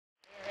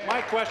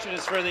question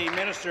is for the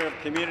Minister of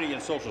Community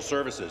and Social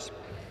Services.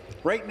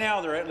 Right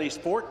now, there are at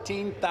least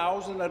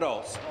 14,000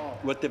 adults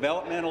with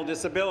developmental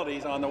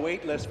disabilities on the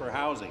wait list for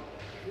housing.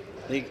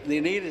 The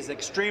need is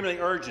extremely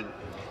urgent.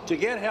 To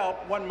get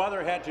help, one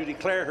mother had to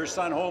declare her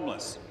son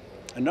homeless.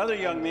 Another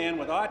young man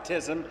with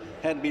autism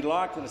had to be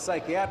locked in a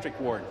psychiatric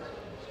ward.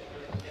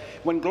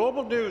 When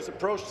Global News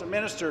approached the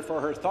minister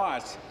for her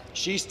thoughts,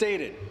 she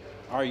stated,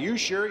 "Are you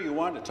sure you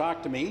want to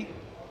talk to me?"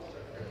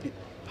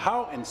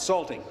 How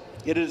insulting.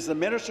 It is the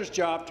minister's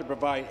job to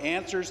provide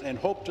answers and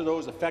hope to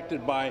those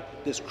affected by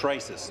this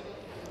crisis.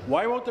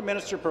 Why won't the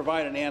minister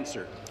provide an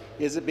answer?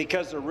 Is it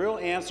because the real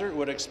answer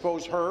would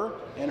expose her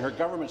and her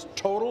government's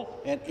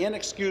total and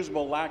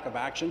inexcusable lack of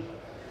action?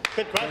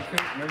 Good question.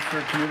 Minister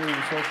of Community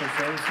and Social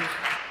Services.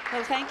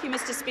 Well, thank you,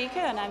 Mr.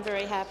 Speaker, and I'm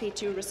very happy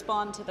to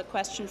respond to the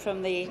question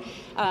from the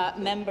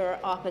member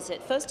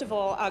opposite. First of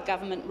all, our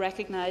government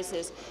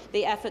recognises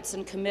the efforts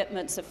and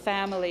commitments of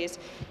families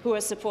who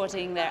are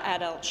supporting their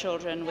adult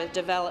children with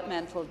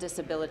developmental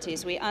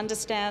disabilities. We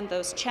understand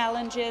those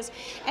challenges,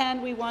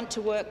 and we want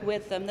to work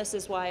with them. This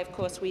is why, of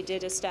course, we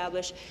did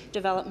establish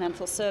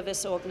developmental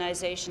service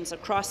organizations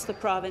across the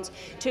province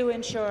to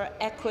ensure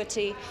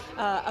equity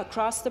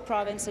across the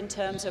province in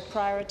terms of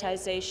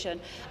prioritization,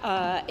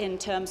 in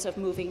terms of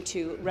moving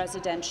to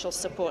residential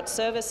support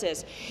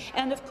services.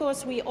 And of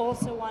course, we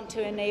also want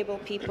to enable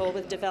people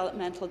with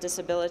developmental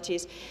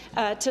disabilities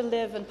to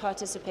live and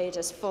participate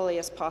as fully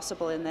as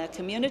possible in their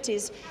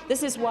communities.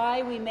 This is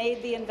why we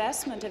made the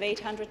investment of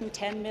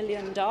 $810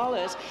 million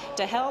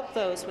to help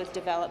those with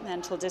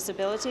developmental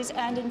disabilities,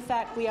 and in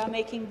fact, we are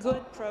making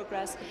good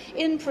progress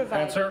in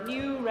providing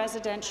new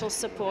residential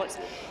supports.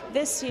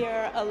 This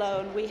year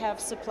alone, we have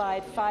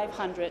supplied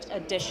 500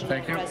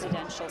 additional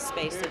residential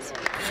spaces.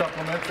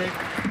 Supplementary.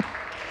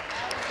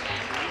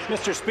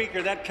 Mr.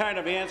 Speaker, that kind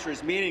of answer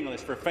is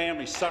meaningless for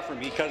families suffering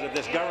because of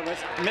this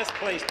government's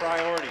misplaced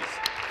priorities.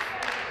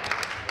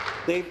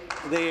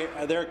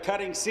 They're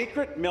cutting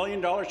secret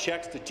million-dollar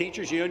checks to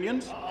teachers'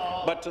 unions,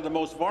 but to the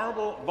most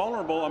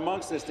vulnerable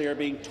amongst us, they are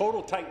being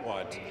total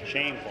tightwads.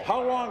 Shameful.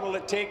 How long will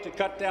it take to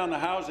cut down the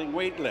housing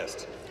wait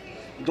list?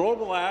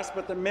 Global asked,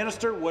 but the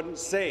minister wouldn't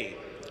say.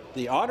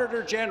 The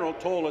Auditor General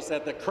told us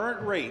at the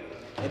current rate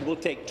it will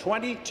take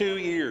 22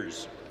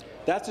 years.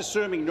 That's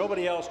assuming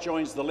nobody else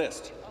joins the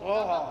list.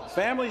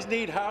 Families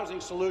need housing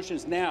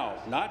solutions now,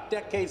 not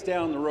decades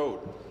down the road.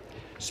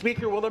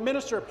 Speaker, will the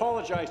minister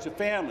apologize to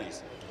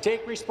families,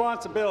 take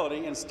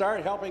responsibility, and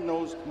start helping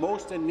those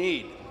most in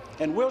need?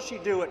 And will she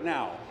do it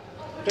now?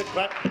 Good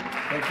question.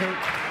 Thank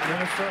you.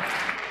 Minister.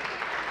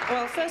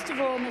 Well, first of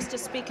all, Mr.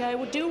 Speaker,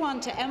 I do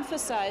want to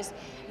emphasize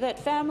that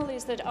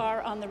families that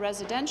are on the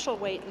residential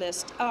wait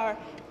list are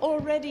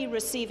already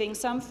receiving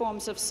some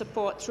forms of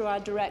support through our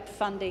direct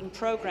funding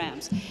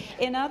programs.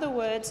 In other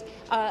words,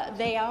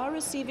 they are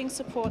receiving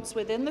supports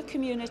within the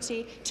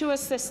community to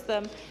assist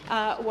them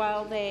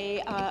while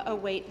they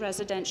await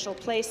residential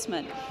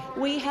placement.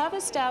 We have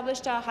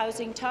established our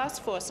Housing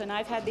Task Force, and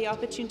I've had the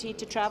opportunity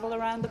to travel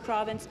around the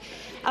province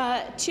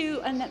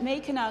to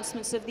make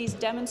announcements of these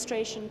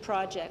demonstration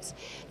projects.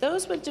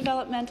 Those with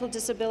developmental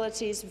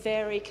disabilities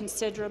vary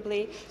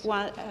considerably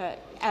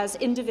as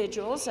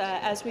individuals,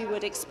 as we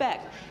would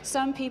expect.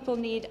 Some people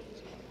need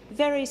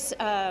very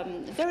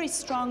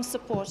strong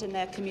support in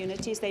their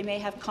communities. They may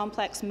have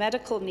complex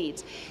medical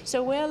needs.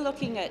 So we're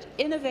looking at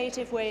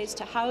innovative ways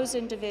to house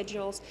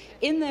individuals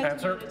in their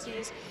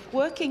communities,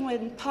 working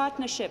in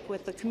partnership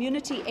with the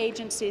community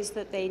agencies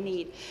that they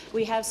need.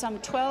 We have some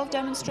 12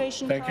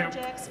 demonstration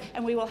projects,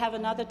 and we will have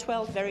another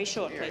 12 very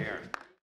shortly.